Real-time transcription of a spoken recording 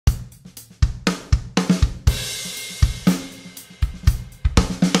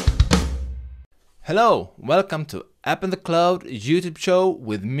Hello, welcome to App in the Cloud YouTube show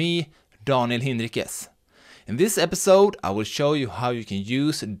with me, Daniel Hindrikes. In this episode, I will show you how you can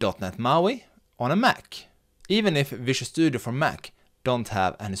use .NET MAUI on a Mac, even if Visual Studio for Mac don't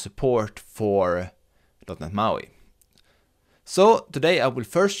have any support for .NET MAUI. So today I will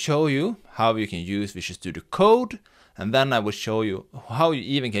first show you how you can use Visual Studio Code, and then I will show you how you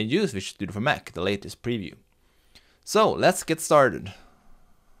even can use Visual Studio for Mac, the latest preview. So let's get started.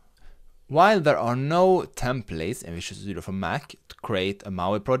 While there are no templates in Visual Studio for Mac to create a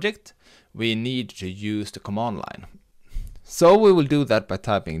MAUI project, we need to use the command line. So we will do that by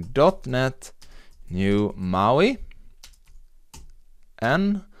typing .NET new MAUI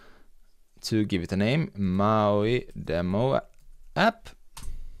and to give it a name, MAUI demo app.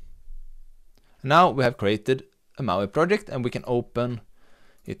 Now we have created a MAUI project and we can open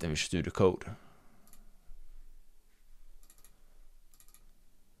it in Visual Studio Code.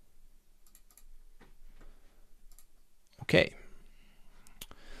 Okay,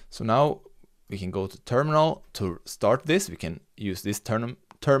 so now we can go to terminal to start this. We can use this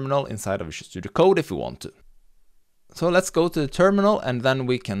terminal inside of Visual Studio Code if we want to. So let's go to the terminal and then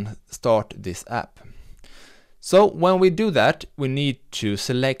we can start this app. So when we do that, we need to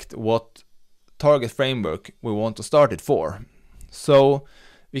select what target framework we want to start it for. So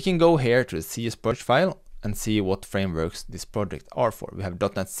we can go here to the CS project file and see what frameworks this project are for. We have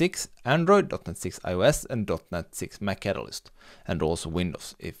 .NET 6 Android, .NET 6 iOS, and .NET 6 Mac Catalyst, and also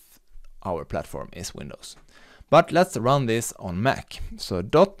Windows if our platform is Windows. But let's run this on Mac. So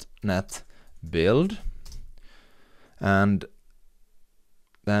 .NET build, and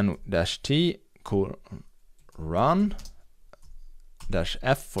then -t run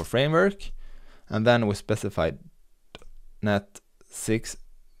 -f for framework, and then we specify .NET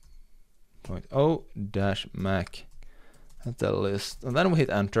 6.0-Mac Catalyst, and then we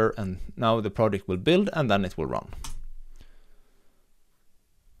hit enter, and now the project will build and then it will run.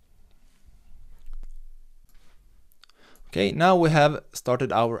 Okay, now we have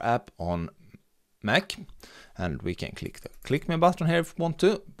started our app on Mac, and we can click the click me button here if we want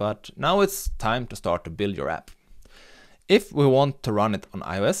to, but now it's time to start to build your app. If we want to run it on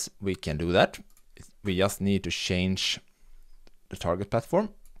iOS, we can do that. We just need to change the target platform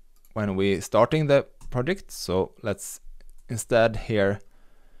when we're starting the project. So let's instead here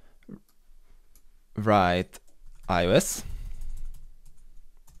write iOS,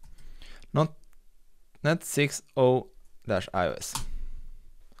 not .NET 6.0-iOS.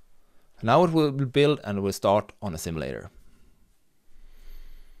 Now it will build and will start on a simulator.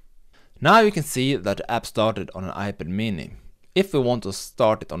 Now you can see that the app started on an iPad mini. If we want to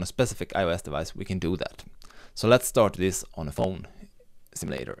start it on a specific iOS device, we can do that. So let's start this on a phone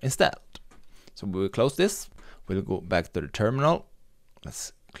simulator instead. So we will close this, we'll go back to the terminal,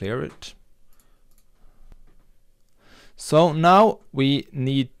 let's clear it. So now we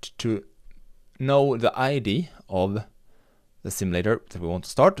need to know the ID of the simulator that we want to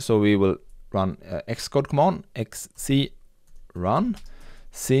start, so we will run xcode command, xc run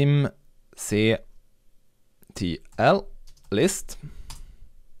simctl list.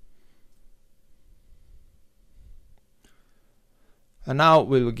 And now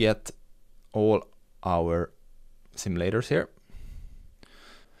we will get all our simulators here.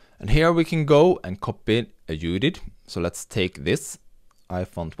 And here we can go and copy a UDID. So let's take this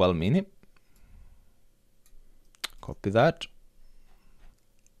iPhone 12 mini. Copy that.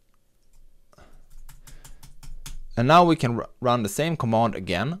 And now we can run the same command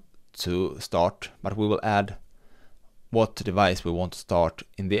again to start, but we will add what device we want to start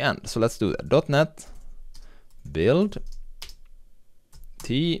in the end. So let's do that. .NET build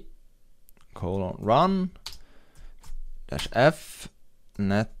run -f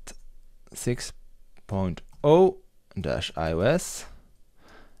 .NET 6.0-iOS,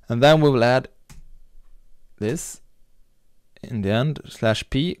 and then we will add this in the end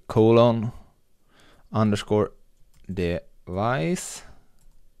 /p _device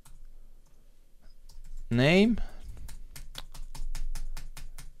name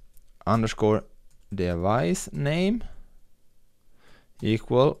 _device name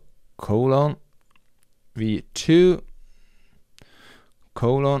equal v2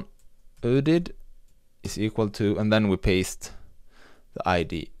 udid is equal to, and then we paste the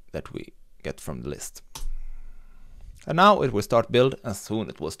ID that we get from the list. And now it will start build, and soon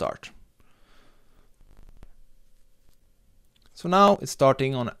it will start. So now it's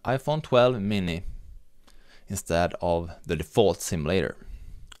starting on iPhone 12 mini instead of the default simulator.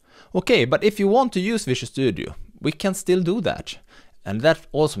 Okay, but if you want to use Visual Studio, we can still do that. And that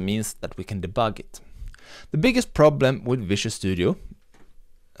also means that we can debug it. The biggest problem with Visual Studio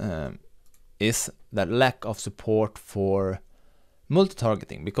is that lack of support for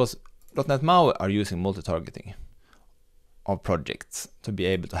multi-targeting, because .NET MAUI are using multi-targeting of projects to be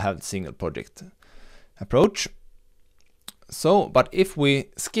able to have the single project approach. So, but if we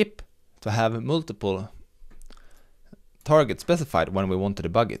skip to have multiple targets specified when we want to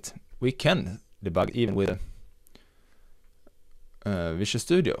debug it, we can debug even with Visual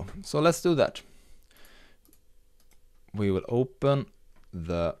Studio. So let's do that. We will open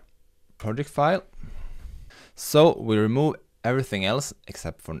the project file. So we remove everything else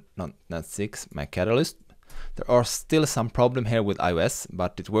except for .NET 6 Mac Catalyst. There are still some problem here with iOS,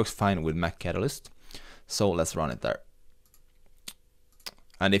 but it works fine with Mac Catalyst. So let's run it there.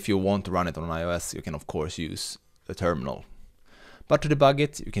 And if you want to run it on iOS, you can of course use the terminal. But to debug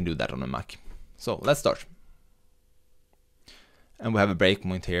it, you can do that on a Mac. So let's start. And we have a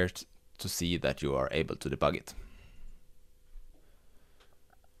breakpoint here to see that you are able to debug it.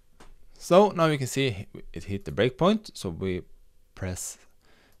 So now you can see it hit the breakpoint. So we press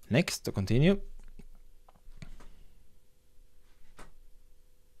next to continue.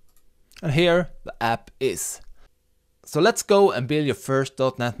 And here the app is. So let's go and build your first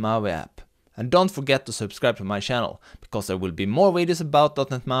 .NET MAUI app. And don't forget to subscribe to my channel, because there will be more videos about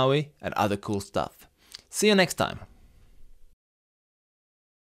 .NET MAUI and other cool stuff. See you next time.